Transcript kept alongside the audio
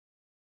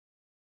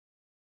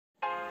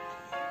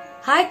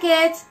Hi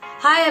kids,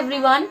 hi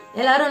everyone.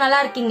 எல்லாரும் நல்லா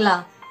இருக்கீங்களா?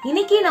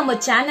 இன்னைக்கு நம்ம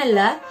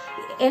சேனல்ல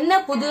என்ன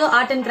புது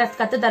ஆர்ட் அண்ட் கிராஃப்ட்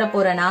கத்து தர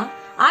போறேனா,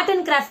 ஆர்ட்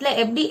அண்ட் கிராஃப்ட்ல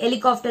எப்படி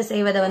ஹெலிகாப்டர்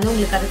செய்வதை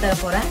உங்களுக்கு கத்து தர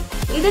போறேன்.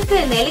 இதுக்கு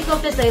இந்த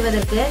ஹெலிகாப்டர்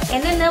செய்வதற்கு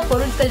என்னென்ன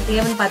பொருட்கள்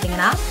தேவைன்னு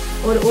பாத்தீங்கன்னா,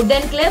 ஒரு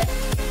wooden clip,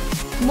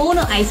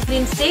 3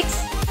 ice cream sticks,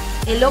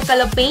 yellow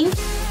color paint,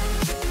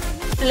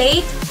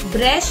 plate,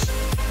 brush,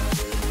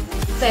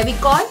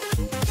 fevicol,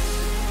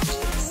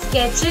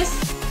 sketches,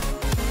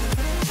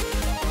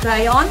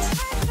 crayons,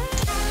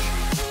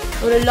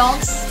 ஒரு long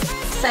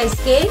size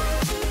scale,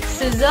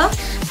 scissor,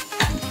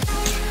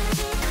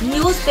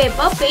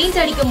 newspaper. paint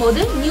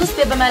அடிக்கும்போது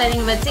newspaper மேல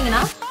நீங்க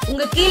வச்சீங்கன்னா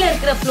உங்க கீழ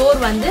இருக்கிற floor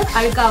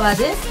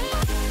அழுக்காவாது.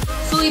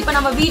 சோ இப்போ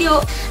நம்ம வீடியோ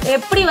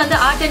எப்படி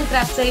ஆர்ட் அண்ட்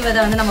கிராஃப்ட்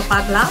செய்வதை நம்ம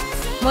பார்க்கலாம்.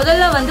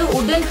 முதல்ல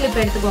wooden clip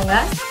எடுத்துக்கோங்க.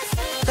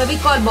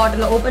 ஃபெவிகால்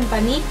பாட்டில ஓபன்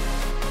பண்ணி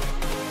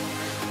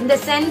இந்த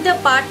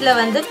சென்டர் பார்ட்ல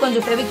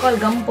கொஞ்சம்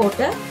ஃபெவிகால் கம்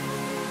போட்டு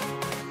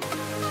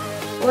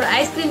ஒரு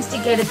ஐஸ்கிரீம்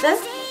ஸ்டிக் எடுத்து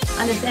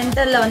அந்த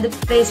சென்டர்ல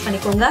பிளேஸ்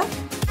பண்ணிக்கோங்க.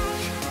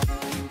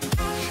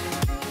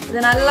 இது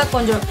நல்லா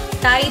கொஞ்சம்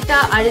டைட்டா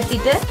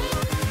அழுத்திட்டு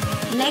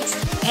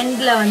நெக்ஸ்ட்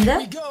எண்ட்ல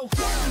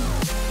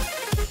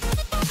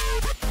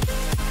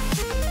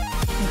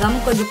கம்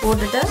கொஞ்சம்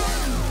போட்டுட்டு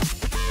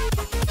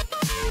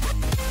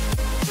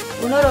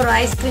இன்னொரு ஒரு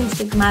ஐஸ்கிரீம்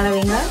ஸ்டிக் மேல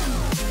வைங்க.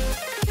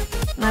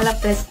 நல்லா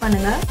பிரஸ்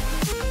பண்ணுங்க.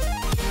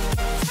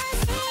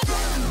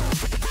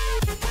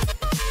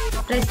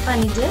 பிரஸ்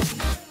பண்ணிட்டு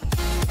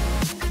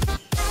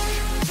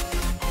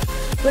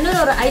இன்னொரு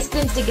ஒரு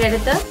ஐஸ்கிரீம் ஸ்டிக்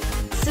எடுத்து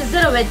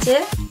சிசரை வச்சு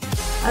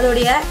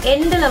அதோடைய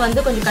எண்ட்ல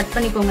கொஞ்சம் கட்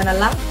பண்ணிக்கோங்க.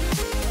 நல்லா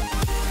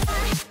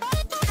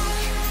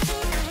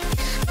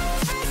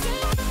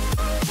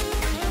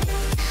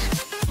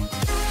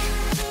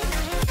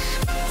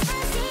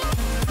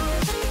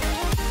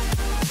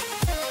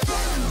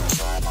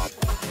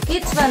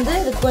கிட்ஸ்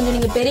இது கொஞ்சம்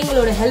நீங்க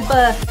பெரியவங்களோட ஹெல்ப்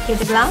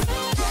கேட்டுக்கலாம்.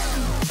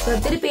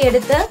 திருப்பி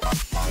எடுத்து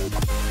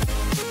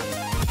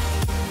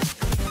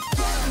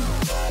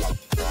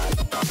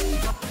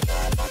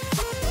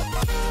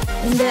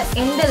இந்த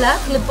எண்ட்ல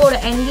கிளிப்போட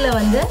எண்ட்ல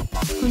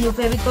கொஞ்சம்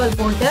ஃபெவிகால்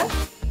போட்டு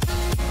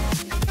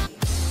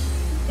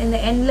இந்த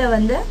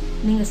எண்ட்ல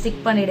நீங்க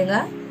ஸ்டிக் பண்ணிடுங்க.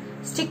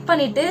 ஸ்டிக்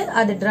பண்ணிட்டு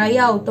அது ட்ரை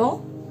ஆகட்டும்.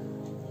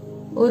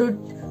 ஒரு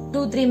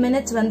 2-3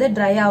 மினிட்ஸ்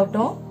ட்ரை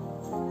ஆகட்டும்.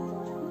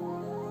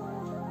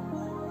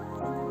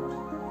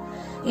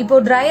 இப்போ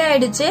ட்ரை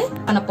ஆயிடுச்சு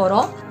பண்ண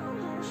போறோம்.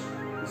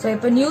 சோ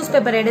இப்போ நியூஸ்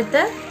பேப்பர்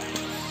எடுத்து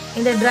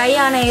இந்த ட்ரை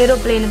ஆன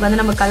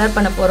ஏரோப்ளேனுக்கு நம்ம கலர்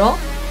பண்ண போறோம்.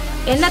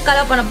 என்ன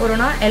கலர் பண்ண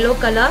போறோம்னா எல்லோ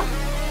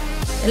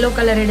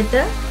கலர் எடுத்து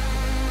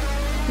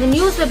இந்த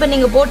நியூஸ் பேப்பர்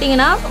நீங்க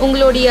போட்டீங்கன்னா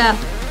உங்களுடைய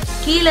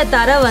கீழே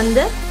தர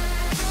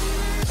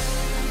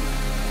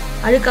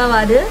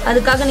அழுக்காவாது.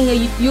 அதுக்காக நீங்க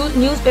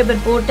நியூஸ்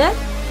பேப்பர் போட்டு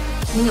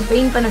நீங்க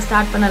பெயிண்ட் பண்ண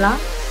ஸ்டார்ட் பண்ணலாம்.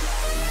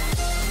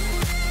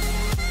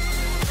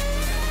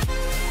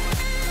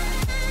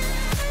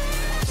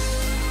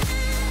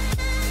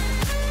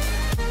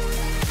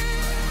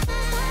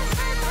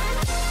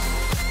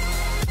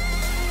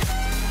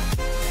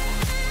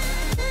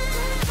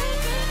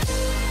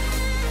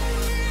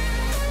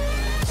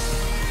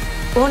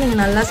 நீங்க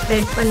நல்லா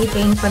ஸ்ப்ரெட் பண்ணி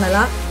பெயிண்ட்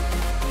பண்ணலாம்.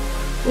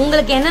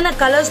 உங்களுக்கு என்னென்ன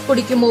கலர்ஸ்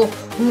பிடிக்குமோ,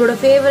 உங்களோட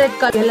ஃபேவரட்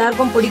கலர்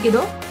எல்லாருக்கும்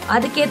பிடிக்குதோ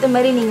அதுக்கேற்ற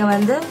மாதிரி நீங்க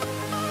நல்லா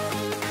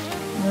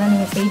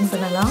நீங்க பெயிண்ட்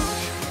பண்ணலாம்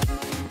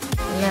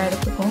எல்லா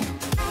இடத்துக்கும்.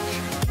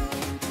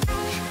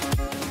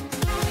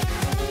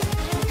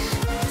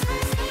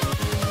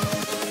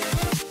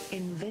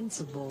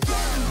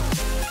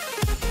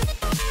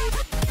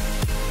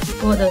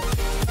 இப்போ அதை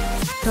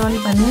டர்ன்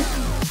பண்ணி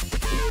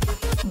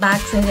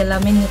பேக் சைடு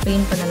எல்லாமே நீங்க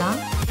பெயிண்ட் பண்ணலாம்.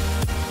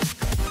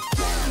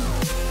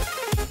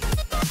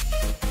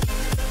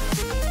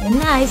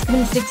 என்ன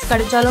ஐஸ்கிரீம் ஸ்டிக்ஸ்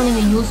கிடைச்சாலும்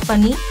நீங்க யூஸ்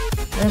பண்ணி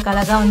அதுக்கு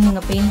அழகா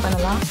நீங்க பெயிண்ட்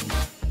பண்ணலாம்.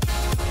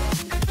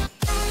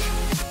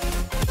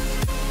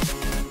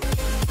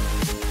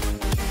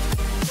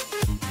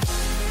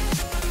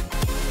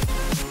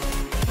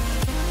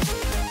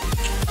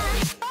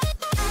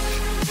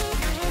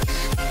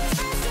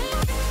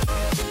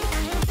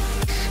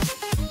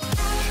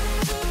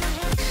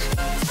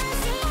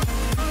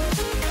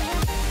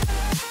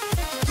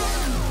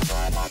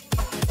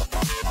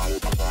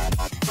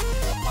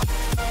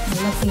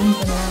 பெயிண்ட்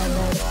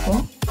பண்ணலாம்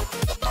இருக்கும்.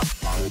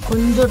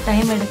 கொஞ்சம்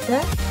டைம் எடுத்து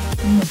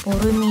நீங்க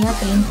பொறுமையா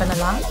பெயிண்ட்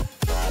பண்ணலாம்.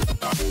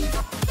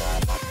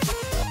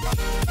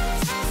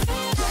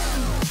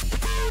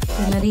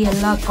 மாதிரி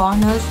எல்லா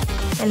கார்னர்ஸ்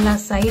எல்லா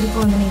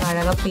சைடுக்கும் நீங்க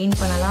அழகா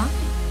பெயிண்ட் பண்ணலாம்.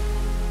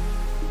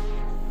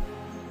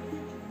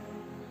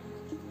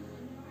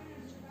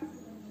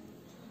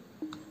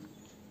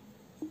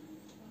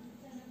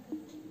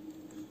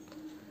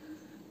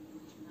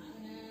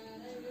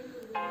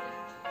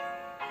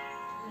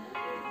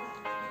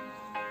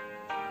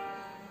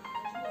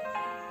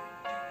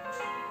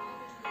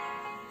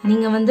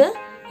 நீங்க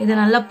இதை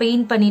நல்லா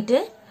பெயிண்ட் பண்ணிட்டு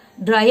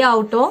ட்ரை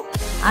ஆகட்டும்.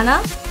 ஆனா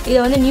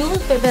இதை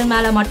நியூஸ் பேப்பர்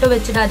மேல மட்டும்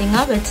வச்சிடாதீங்க.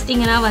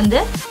 வச்சிட்டீங்கன்னா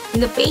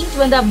இந்த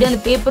பெயிண்ட் அப்படியே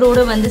அந்த பேப்பரோட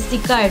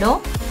ஸ்டிக் ஆயிடும்.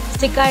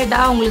 ஸ்டிக் ஆயிட்டா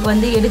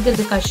உங்களுக்கு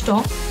எடுக்கிறது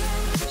கஷ்டம்.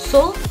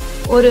 ஸோ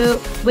ஒரு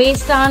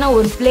வேஸ்டான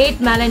ஒரு பிளேட்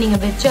மேல நீங்க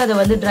வெச்சு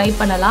அதை ட்ரை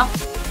பண்ணலாம்.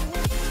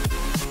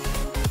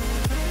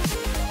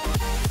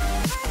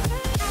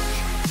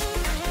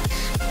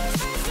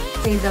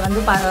 செய்யறத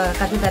வந்து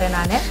கத்து தரேன்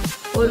நான்.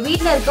 ஒரு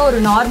வீட்டில் இருக்க ஒரு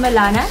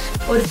நார்மலான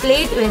ஒரு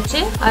பிளேட்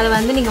வச்சு அதை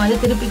வந்து நீங்கள்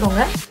வந்து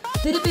திருப்பிக்கோங்க.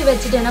 திருப்பி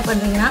வச்சுட்டு என்ன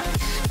பண்ணுறீங்கன்னா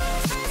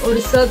ஒரு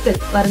சர்க்கிள்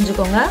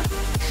வரைஞ்சிக்கோங்க.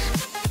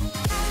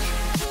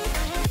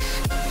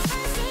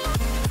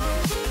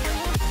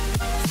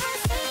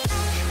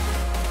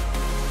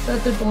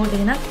 சர்க்கிள்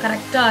போட்டிங்கன்னா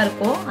கரெக்டாக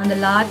இருக்கும். அந்த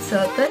லார்ஜ்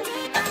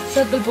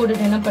சர்க்கிள்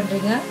போட்டுட்டு என்ன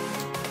பண்ணுறீங்க,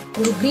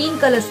 ஒரு க்ரீன்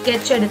கலர்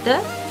ஸ்கெட்ச் எடுத்து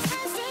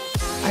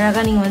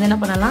அழகாக நீங்கள் வந்து என்ன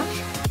பண்ணலாம்,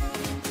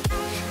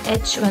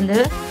 எச் வந்து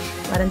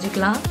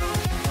வரைஞ்சிக்கலாம்.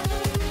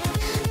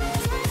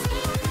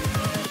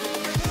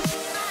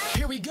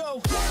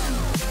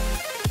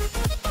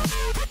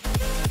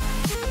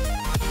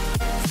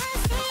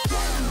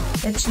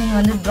 எச் நீங்கள்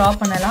வந்து ட்ரா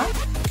பண்ணலாம்.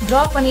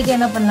 ட்ரா பண்ணிட்டு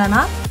என்ன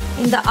பண்ணலாம்னா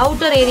இந்த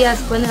அவுட்டர்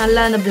ஏரியாஸ்க்கு வந்து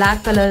நல்லா அந்த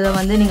பிளாக் கலரை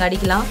வந்து நீங்கள்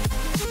அடிக்கலாம்.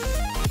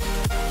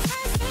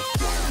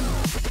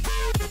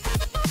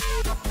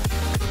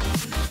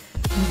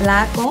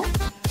 பிளாக்கும்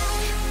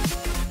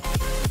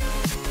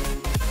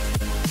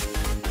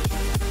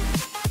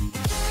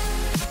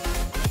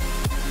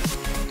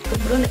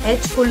அப்புறம்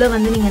எட்ஜ்குள்ள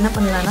வந்து நீங்கள் என்ன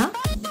பண்ணலாம்னா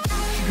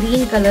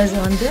க்ரீன் கலர்ஸ்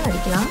வந்து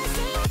அடிக்கலாம்.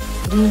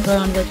 க்ரீன்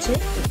கலர் வந்து வச்சு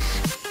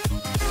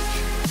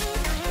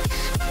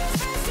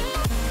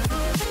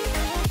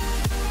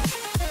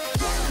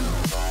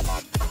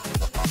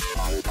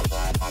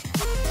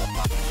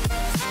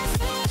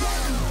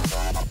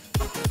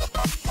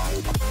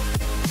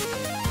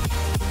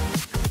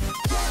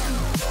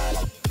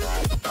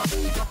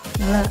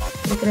நல்லா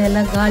இருக்கிற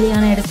எல்லா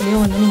காலியான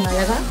இடத்துலையும் வந்து நீங்கள்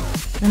அழகாக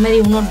இந்த மாதிரி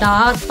இன்னும்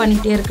டார்க்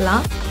பண்ணிகிட்டே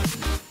இருக்கலாம்.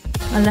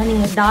 நல்லா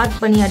நீங்கள் டார்க்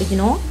பண்ணி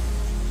அடிக்கணும்.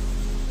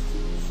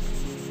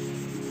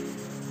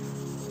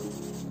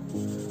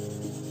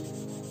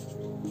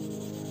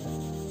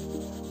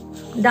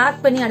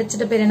 டார்க் பண்ணி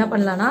அடிச்சிட்ட பேர் என்ன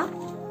பண்ணலாம்னா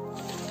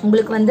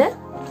உங்களுக்கு வந்து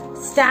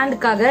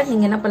ஸ்டாண்டுக்காக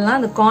நீங்கள் என்ன பண்ணலாம்,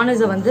 அந்த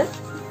கார்னர்ஸை வந்து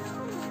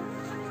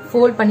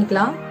ஃபோல்ட்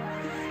பண்ணிக்கலாம்.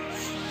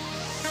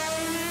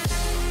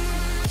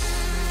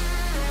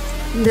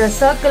 இந்த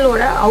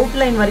சர்க்கிளோட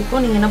அவுட்லைன்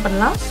வரைக்கும் நீங்கள் என்ன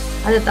பண்ணலாம்,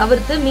 அதை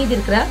தவிர்த்து மீதி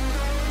இருக்கிற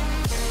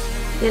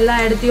எல்லா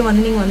இடத்தையும்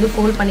வந்து நீங்கள் வந்து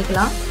ஃபோல்ட்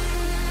பண்ணிக்கலாம்.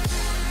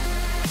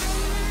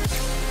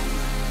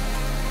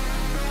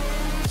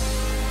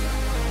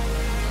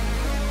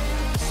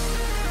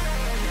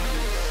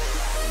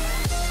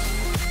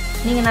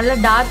 நீங்கள் நல்லா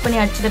டார்க்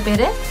பண்ணி அடிச்சிட்ட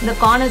பேர் இந்த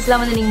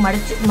கார்னர்ஸ்லாம் வந்து நீங்கள்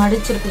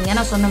மடிச்சிருப்பீங்க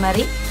நான் சொன்ன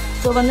மாதிரி.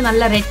 ஸோ வந்து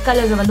நல்லா ரெட்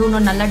கலர்ஸ் வந்து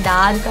இன்னும் நல்லா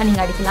டார்க்காக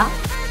நீங்கள் அடிக்கலாம்.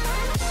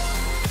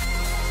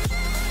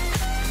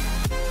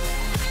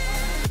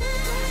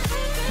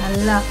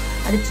 நல்லா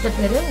அடிச்சிட்ட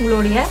பேர்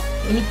உங்களுடைய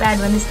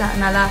எலிபேட் வந்து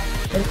நல்லா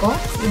இருக்கும்.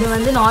 இது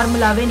வந்து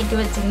நார்மலாகவே நிற்க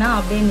வச்சிங்கன்னா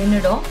அப்படியே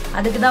நின்றுடும்.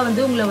 அதுக்கு தான்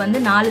வந்து உங்களை வந்து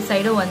 4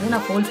 சைடும் வந்து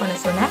நான் ஃபோல்ட் பண்ண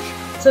சொன்னேன்.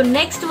 ஸோ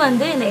நெக்ஸ்ட்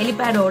வந்து இந்த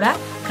எலிபேடோட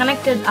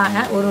கனெக்டட்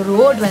ஆன ஒரு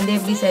ரோடு வந்து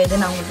எப்படி செய்யுது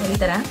நான் உங்களுக்கு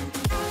சொல்லித்தரேன்.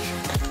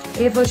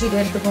 A4 ஷீட்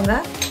எடுத்துக்கோங்க.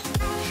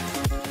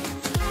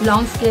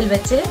 லாங் ஸ்கேல்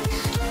வச்சு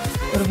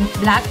ஒரு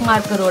பிளாக்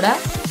மார்க்கரோட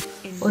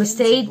ஒரு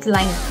ஸ்ட்ரெயிட்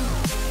லைன்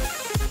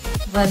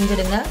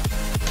வரைஞ்சிடுங்க.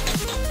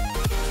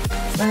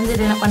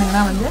 வரைஞ்சிட்டு என்ன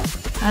பண்ணுங்கன்னா வந்து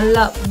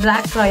நல்லா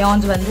பிளாக்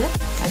crayons வந்து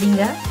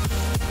அடிங்க.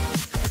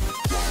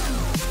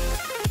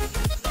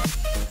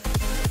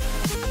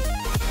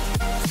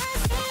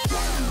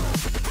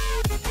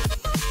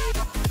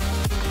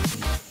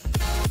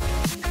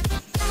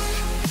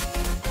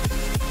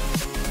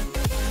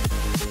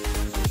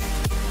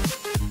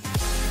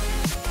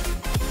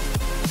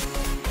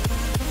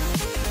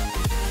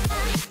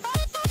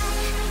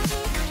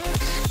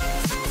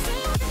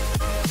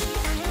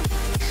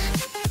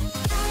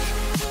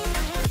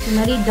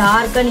 இந்த மாதிரி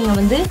டார்க்காக நீங்கள்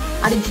வந்து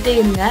அடிச்சுட்டே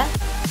இருங்க.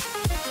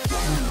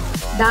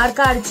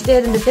 டார்க்காக அடிச்சுட்டே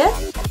இருந்துட்டு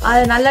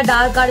அது நல்லா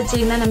டார்க்காக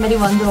அடிச்சிங்கன்னா இந்த மாதிரி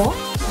வந்துடும்.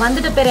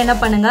 வந்துட்ட பேர் என்ன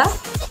பண்ணுங்க,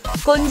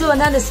 கொஞ்சம்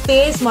வந்து அந்த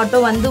ஸ்பேஸ்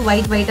மட்டும் வந்து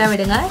ஒயிட்டாக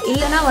விடுங்க.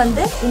 இல்லைனா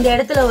வந்து இந்த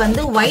இடத்துல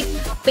வந்து ஒயிட்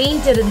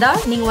பெயிண்ட்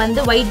இருந்தால் நீங்கள்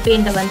வந்து ஒயிட்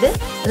பெயிண்ட்டை வந்து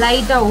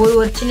லைட்டாக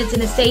ஒரு சின்ன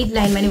சின்ன ஸ்ட்ரெயிட்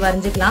லைன் பண்ணி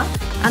வரைஞ்சிக்கலாம்.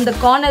 அந்த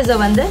கார்னர்ஸை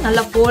வந்து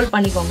நல்லா ஃபோல்ட்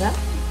பண்ணிக்கோங்க.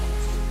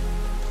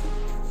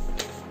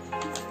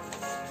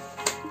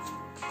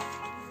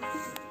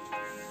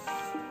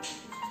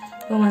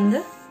 வந்து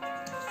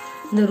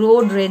இந்த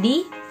ரோட் ரெடி.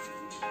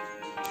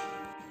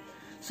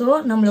 ஸோ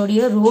நம்மளுடைய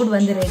ரோடு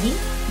வந்து ரெடி.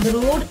 இந்த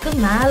ரோடுக்கு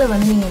மேலே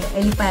வந்து நீங்கள்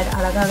எலிபேட்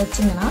அழகாக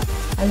வச்சிங்கன்னா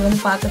அது வந்து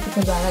பார்க்கறதுக்கு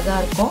கொஞ்சம் அழகாக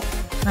இருக்கும்,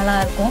 நல்லா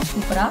இருக்கும்,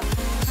 சூப்பராக.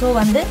 ஸோ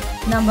வந்து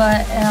நம்ம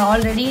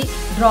ஆல்ரெடி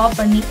ட்ரா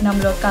பண்ணி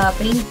நம்மளோட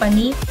பெயிண்ட்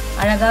பண்ணி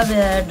அழகாக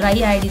ட்ரை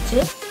ஆகிடுச்சு.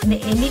 இந்த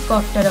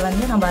ஹெலிகாப்டரை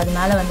வந்து நம்ம அது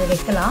மேலே வந்து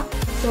வைக்கலாம்.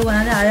 ஸோ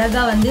வந்து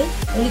அழகாக வந்து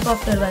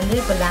ஹெலிகாப்டர் வந்து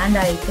இப்போ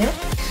லேண்ட் ஆகிட்டு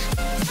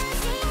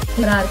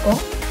சூப்பராக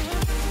இருக்கும்.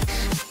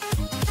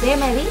 அதே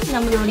மாதிரி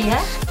நம்மளுடைய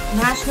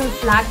நேஷ்னல்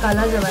ஃப்ளாக்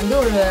கலர்ஸை வந்து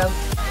ஒரு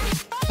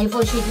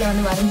A4 ஷீட்டில்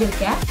வந்து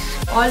வரைஞ்சிருக்கேன்.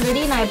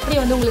 ஆல்ரெடி நான் எப்படி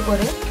வந்து உங்களுக்கு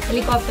ஒரு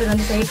ஹெலிகாப்டர்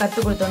வந்து செய்ய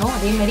கற்றுக் கொடுத்தனோ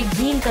அதே மாதிரி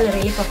க்ரீன் கலர்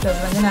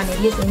ஹெலிகாப்டர்ஸ் வந்து நான்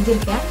நிறைய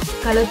செஞ்சுருக்கேன்,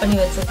 கலர் பண்ணி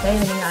வச்சுருக்கேன்.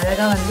 இதை நீங்கள்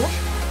அழகாக வந்து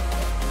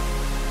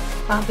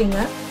பார்ப்பீங்க.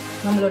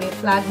 நம்மளுடைய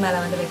ஃப்ளாக் மேலே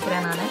வந்து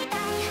வைக்கிறேன் நான்.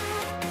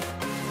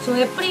 ஸோ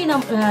எப்படி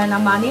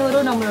நம்ம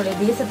அனைவரும் நம்மளுடைய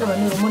தேசத்தை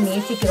வந்து ரொம்ப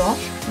நேசிக்கிறோம்.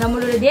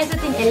 நம்மளுடைய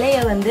தேசத்தின்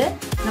எல்லையை வந்து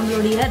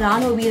நம்மளுடைய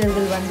ராணுவ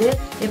வீரர்கள் வந்து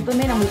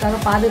எப்பவுமே நம்மளுக்காக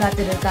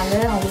பாதுகாத்து இருக்காங்க.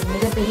 அவங்களுக்கு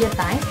மிகப்பெரிய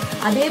தேங்க்ஸ்.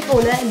 அதே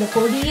போல இந்த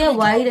கொடிய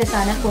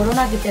வைரஸான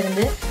கொரோனா கிட்ட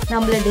இருந்து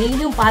நம்மள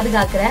டெய்லியும்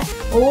பாதுகாக்கிற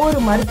ஒவ்வொரு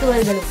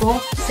மருத்துவர்களுக்கும்,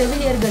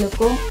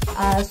 செவிலியர்களுக்கும்,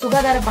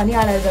 சுகாதார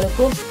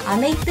பணியாளர்களுக்கும்,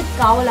 அனைத்து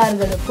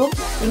காவலர்களுக்கும்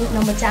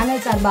நம்ம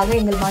சேனல் சார்பாக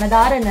எங்கள்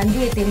மனதார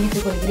நன்றியை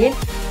தெரிவித்துக் கொள்கிறேன்.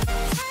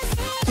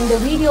 இந்த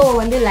வீடியோவை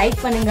வந்து லைக்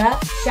பண்ணுங்க,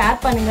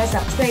 ஷேர் பண்ணுங்க,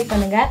 சப்ஸ்கிரைப்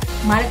பண்ணுங்க,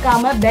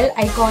 மறக்காம பெல்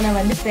ஐகானை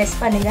வந்து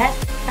பிரஸ் பண்ணுங்க.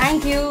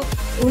 தேங்க்யூ.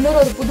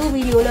 இன்னொரு புது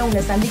வீடியோல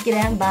உங்களை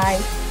சந்திக்கிறேன்.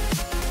 பாய்.